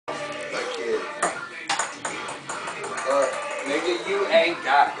Nigga, you ain't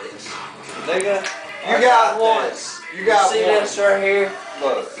got this. Nigga, You got one. You got see one. this right here?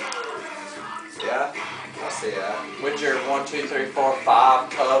 Look. Yeah, I see that. With your 1, 2, 3, 4, 5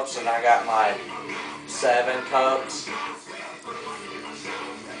 cups, and I got my 7 cups.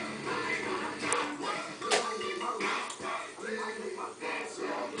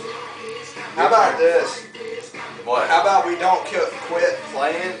 How about this? What? How about we don't quit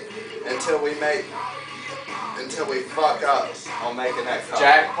playing until we fuck up on making that cup?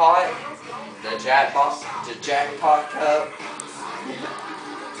 Jackpot? The jackpot cup?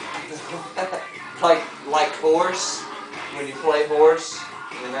 like horse? When you play horse,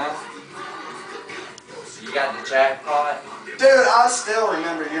 you know? You got the jackpot? Dude, I still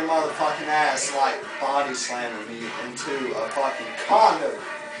remember your motherfucking ass like body slamming me into a fucking condo.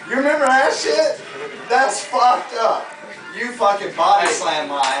 You remember that shit? That's fucked up. You fucking body slammed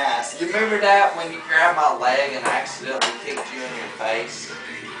my ass. You remember that when you grabbed my leg and accidentally kicked you in your face?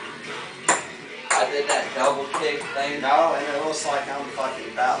 I did that double kick thing. No, and it looks like I'm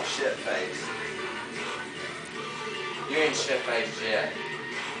fucking about shit faced. You ain't shit faced yet.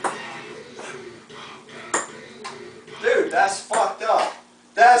 Dude, that's fucked up.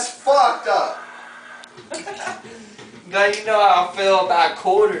 That's fucked up. Now you know how I feel about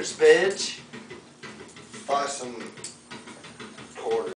quarters, bitch. Fuck some